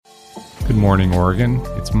Good morning, Oregon.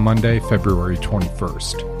 It's Monday, February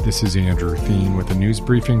 21st. This is Andrew Theen with a news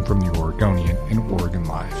briefing from the Oregonian and Oregon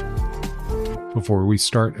Live. Before we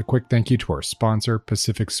start, a quick thank you to our sponsor,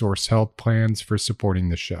 Pacific Source Health Plans, for supporting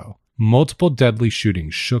the show. Multiple deadly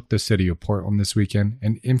shootings shook the city of Portland this weekend,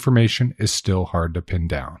 and information is still hard to pin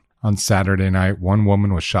down. On Saturday night, one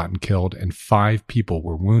woman was shot and killed, and 5 people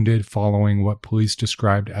were wounded following what police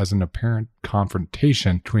described as an apparent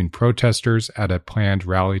confrontation between protesters at a planned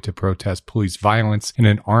rally to protest police violence and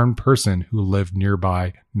an armed person who lived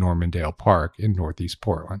nearby Normandale Park in northeast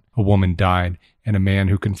Portland. A woman died, and a man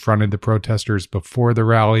who confronted the protesters before the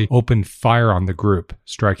rally opened fire on the group,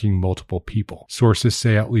 striking multiple people. Sources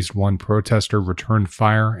say at least one protester returned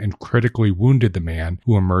fire and critically wounded the man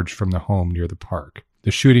who emerged from the home near the park. The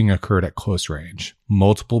shooting occurred at close range.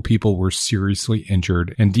 Multiple people were seriously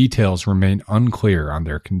injured, and details remain unclear on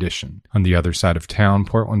their condition. On the other side of town,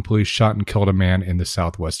 Portland police shot and killed a man in the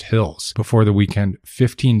Southwest Hills. Before the weekend,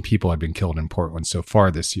 15 people had been killed in Portland so far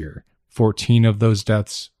this year. 14 of those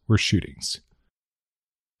deaths were shootings.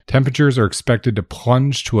 Temperatures are expected to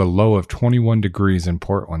plunge to a low of 21 degrees in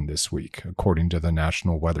Portland this week, according to the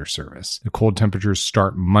National Weather Service. The cold temperatures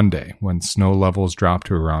start Monday, when snow levels drop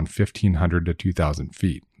to around 1,500 to 2,000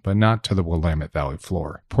 feet, but not to the Willamette Valley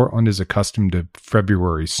floor. Portland is accustomed to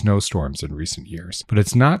February snowstorms in recent years, but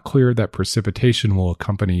it's not clear that precipitation will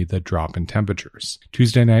accompany the drop in temperatures.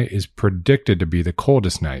 Tuesday night is predicted to be the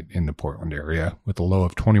coldest night in the Portland area, with a low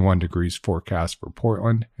of 21 degrees forecast for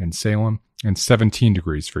Portland and Salem, and 17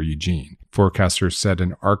 degrees for Eugene. Forecasters said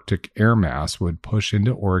an Arctic air mass would push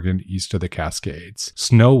into Oregon east of the Cascades.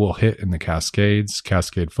 Snow will hit in the Cascades,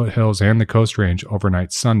 Cascade foothills, and the Coast Range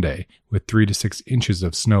overnight Sunday, with 3 to 6 inches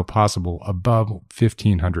of snow possible above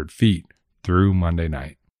 1,500 feet through Monday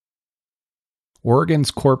night. Oregon's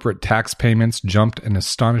corporate tax payments jumped an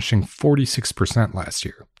astonishing 46% last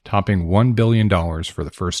year, topping $1 billion for the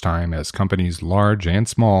first time as companies large and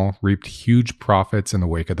small reaped huge profits in the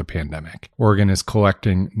wake of the pandemic. Oregon is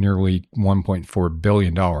collecting nearly $1.4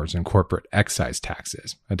 billion in corporate excise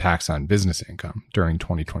taxes, a tax on business income, during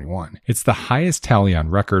 2021. It's the highest tally on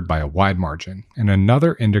record by a wide margin, and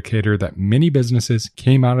another indicator that many businesses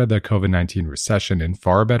came out of the COVID-19 recession in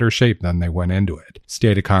far better shape than they went into it.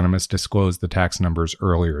 State economists disclosed the tax numbers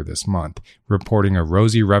earlier this month, reporting a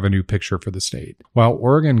rosy revenue picture for the state. While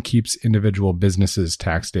Oregon keeps individual businesses'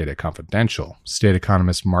 tax data confidential, state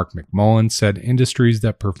economist Mark McMullen said industries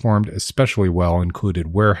that performed especially well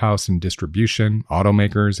included warehouse and distribution,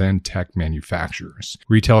 automakers, and tech manufacturers.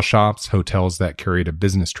 Retail shops, hotels that carried a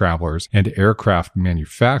business travelers, and aircraft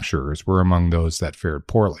manufacturers were among those that fared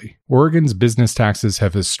poorly. Oregon's business taxes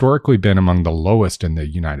have historically been among the lowest in the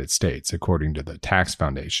United States, according to the Tax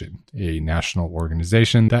Foundation, a national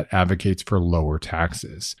organization that advocates for lower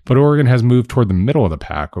taxes. But Oregon has moved toward the middle of the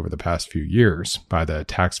pack over the past few years, by the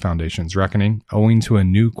Tax Foundation's reckoning, owing to a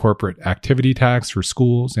new corporate activity tax for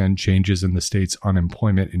schools and changes in the state's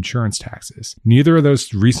unemployment insurance taxes. Neither of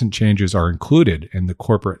those recent changes are included in the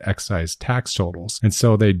corporate excise tax totals, and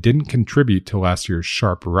so they didn't contribute to last year's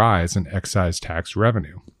sharp rise in excise tax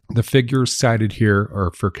revenue. The figures cited here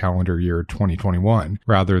are for calendar year 2021,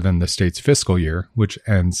 rather than the state's fiscal year, which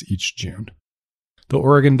ends each June. The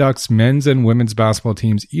Oregon Ducks men's and women's basketball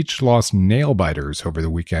teams each lost nail-biters over the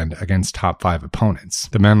weekend against top 5 opponents.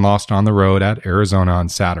 The men lost on the road at Arizona on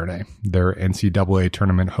Saturday. Their NCAA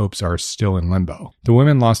tournament hopes are still in limbo. The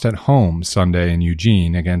women lost at home Sunday in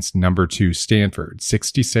Eugene against number 2 Stanford,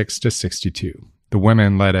 66-62. The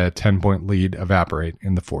women let a 10-point lead evaporate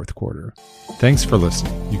in the fourth quarter. Thanks for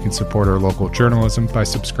listening. You can support our local journalism by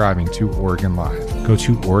subscribing to Oregon Live. Go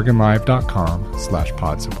to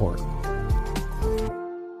OregonLive.com/pod support.